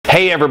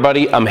Hey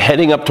everybody, I'm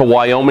heading up to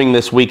Wyoming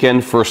this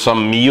weekend for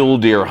some mule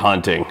deer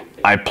hunting.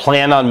 I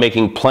plan on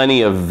making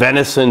plenty of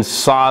venison,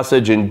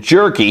 sausage, and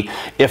jerky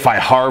if I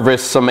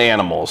harvest some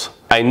animals.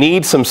 I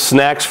need some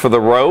snacks for the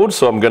road,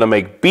 so I'm gonna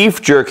make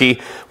beef jerky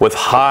with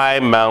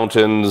High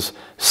Mountains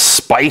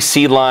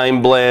spicy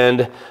lime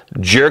blend,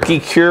 jerky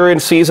cure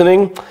and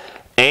seasoning,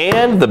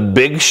 and the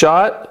Big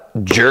Shot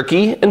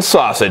jerky and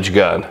sausage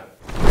gun.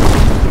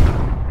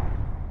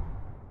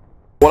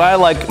 What I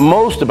like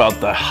most about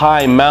the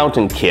High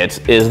Mountain kits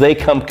is they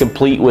come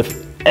complete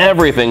with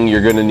everything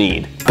you're gonna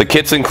need. The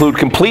kits include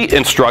complete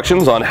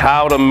instructions on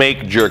how to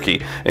make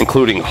jerky,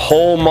 including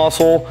whole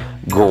muscle,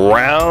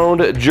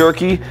 ground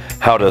jerky,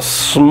 how to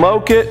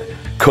smoke it,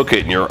 cook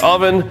it in your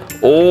oven,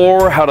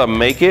 or how to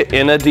make it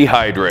in a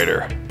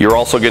dehydrator. You're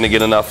also gonna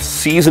get enough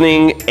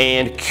seasoning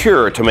and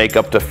cure to make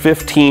up to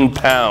 15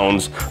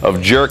 pounds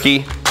of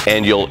jerky,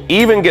 and you'll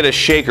even get a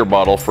shaker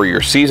bottle for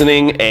your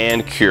seasoning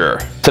and cure.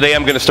 Today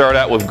I'm gonna start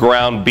out with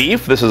ground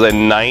beef. This is a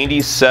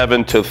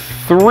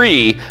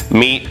 97:3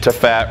 meat to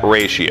fat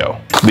ratio.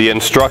 The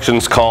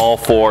instructions call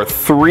for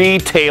 3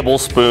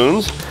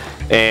 tablespoons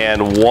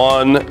and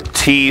 1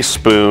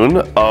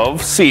 teaspoon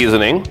of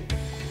seasoning,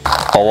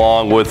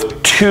 along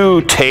with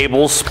 2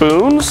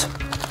 tablespoons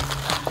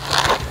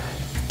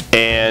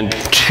and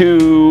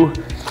 2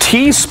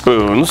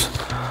 teaspoons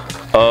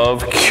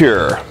of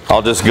cure.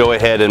 I'll just go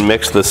ahead and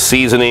mix the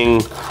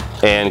seasoning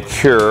and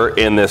cure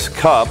in this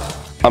cup.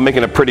 I'm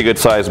making a pretty good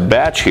sized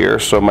batch here,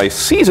 so my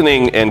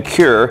seasoning and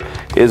cure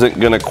isn't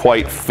gonna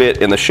quite fit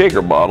in the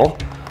shaker bottle,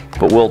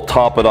 but we'll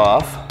top it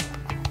off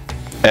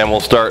and we'll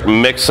start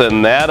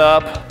mixing that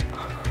up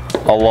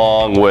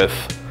along with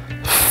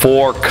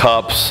 4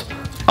 cups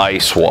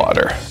ice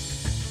water.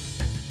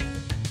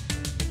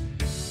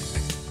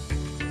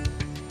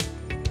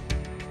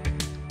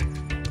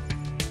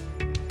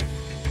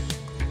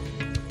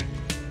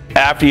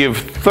 After you've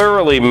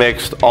thoroughly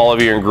mixed all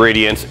of your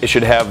ingredients, it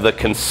should have the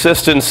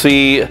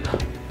consistency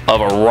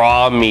of a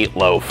raw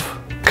meatloaf.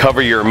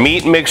 Cover your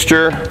meat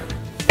mixture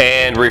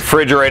and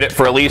refrigerate it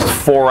for at least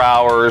 4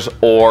 hours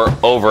or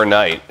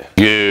overnight.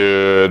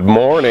 Good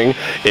morning.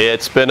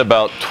 It's been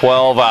about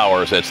 12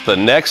 hours. It's the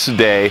next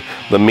day.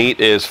 The meat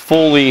is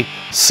fully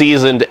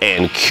seasoned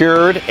and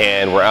cured,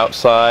 and we're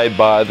outside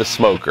by the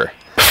smoker.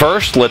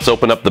 First, let's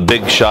open up the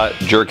Big Shot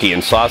jerky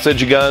and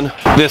sausage gun.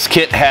 This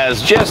kit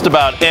has just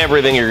about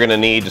everything you're gonna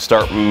need to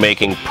start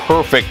making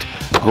perfect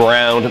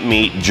ground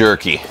meat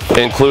jerky,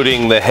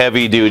 including the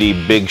heavy-duty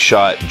Big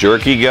Shot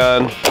jerky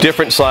gun,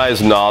 different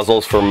size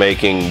nozzles for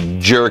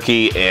making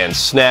jerky and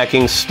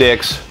snacking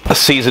sticks, a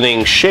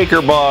seasoning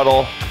shaker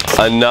bottle,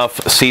 enough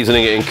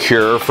seasoning and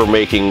cure for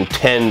making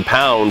 10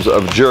 pounds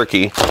of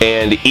jerky,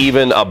 and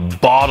even a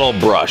bottle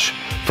brush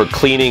for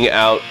cleaning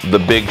out the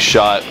Big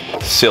Shot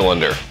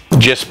cylinder.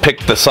 Just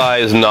pick the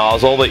size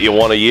nozzle that you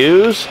want to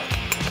use.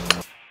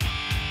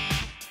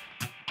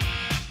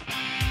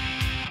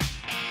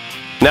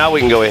 Now we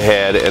can go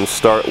ahead and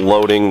start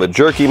loading the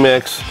jerky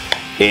mix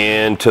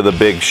into the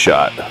Big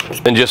Shot.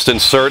 And just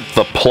insert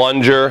the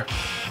plunger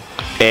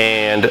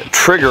and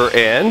trigger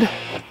end.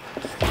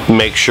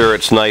 Make sure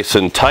it's nice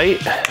and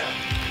tight.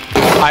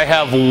 I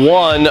have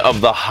one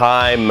of the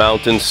High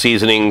Mountain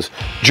Seasonings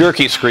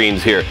jerky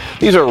screens here.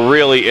 These are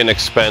really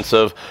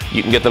inexpensive.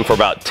 You can get them for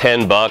about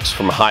 10 bucks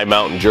from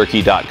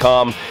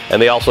highmountainjerky.com,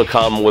 and they also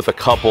come with a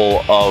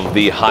couple of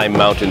the High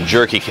Mountain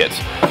jerky kits.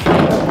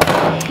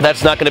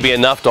 That's not going to be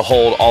enough to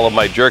hold all of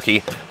my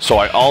jerky, so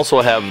I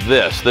also have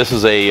this. This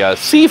is a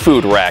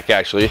seafood rack,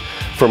 actually,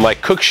 for my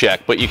cook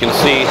shack, but you can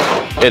see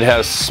it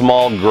has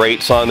small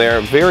grates on there,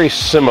 very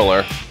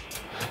similar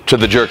to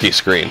the jerky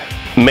screen.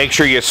 Make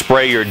sure you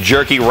spray your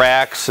jerky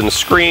racks and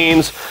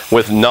screens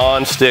with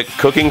non-stick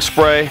cooking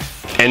spray.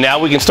 And now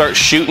we can start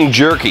shooting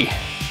jerky.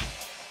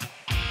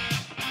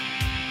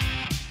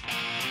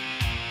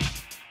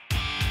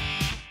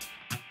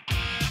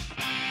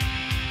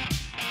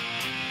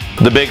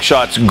 The Big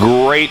Shot's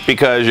great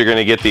because you're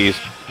gonna get these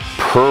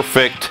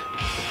perfect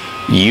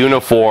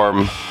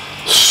uniform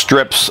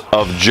strips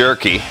of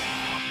jerky.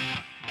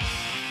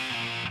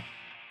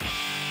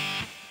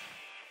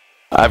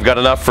 I've got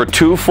enough for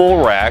 2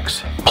 full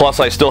racks, plus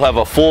I still have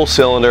a full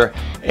cylinder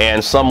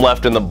and some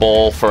left in the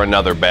bowl for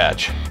another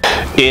batch.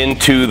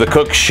 Into the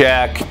Cook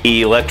Shack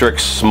electric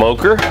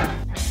smoker,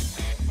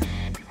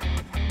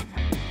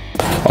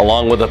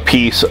 along with a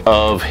piece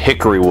of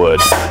hickory wood.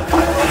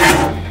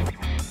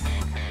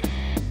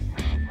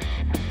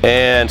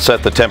 And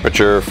set the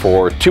temperature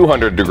for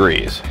 200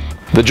 degrees.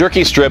 The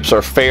jerky strips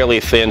are fairly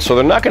thin, so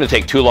they're not going to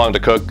take too long to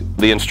cook.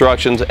 The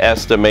instructions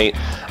estimate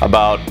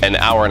about an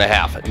hour and a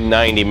half,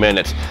 90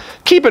 minutes.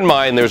 Keep in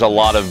mind there's a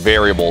lot of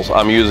variables.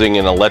 I'm using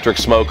an electric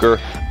smoker.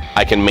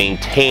 I can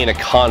maintain a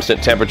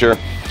constant temperature.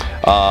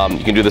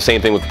 You can do the same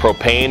thing with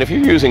propane. If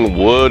you're using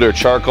wood or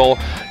charcoal,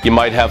 you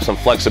might have some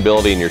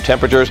flexibility in your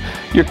temperatures.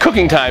 Your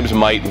cooking times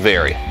might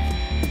vary.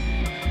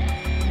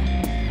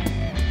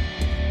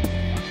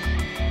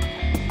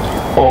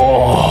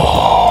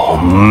 Oh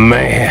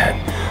man,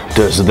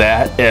 does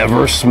that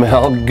ever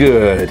smell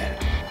good?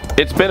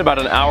 It's been about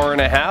an hour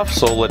and a half,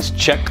 so let's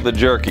check the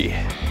jerky.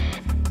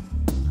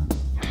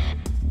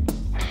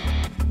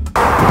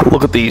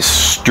 Look at these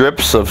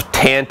strips of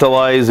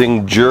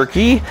tantalizing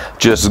jerky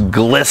just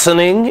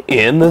glistening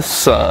in the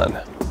sun.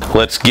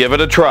 Let's give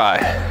it a try.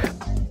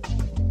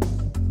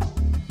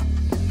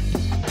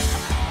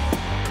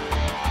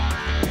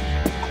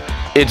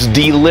 It's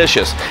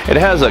delicious. It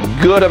has a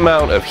good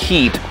amount of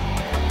heat,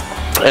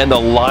 and the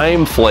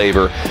lime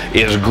flavor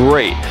is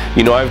great.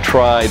 You know, I've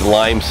tried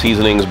lime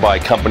seasonings by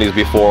companies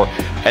before,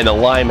 and the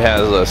lime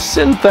has a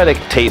synthetic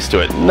taste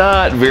to it,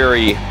 not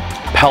very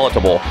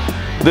palatable.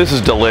 This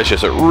is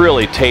delicious. It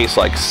really tastes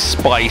like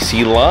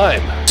spicy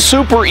lime.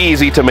 Super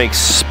easy to make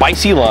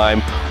spicy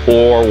lime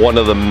or one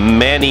of the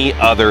many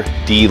other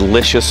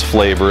delicious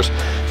flavors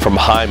from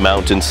High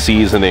Mountain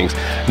Seasonings.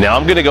 Now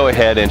I'm gonna go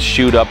ahead and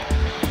shoot up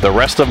the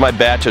rest of my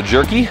batch of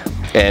jerky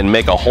and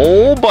make a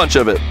whole bunch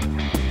of it.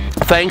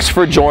 Thanks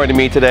for joining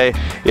me today.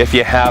 If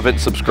you haven't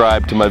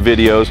subscribed to my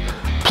videos,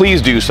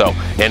 please do so.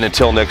 And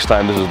until next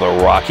time, this is the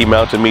Rocky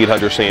Mountain Meat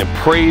Hunter saying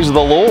praise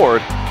the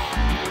Lord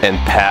and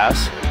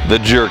pass the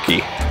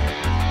jerky.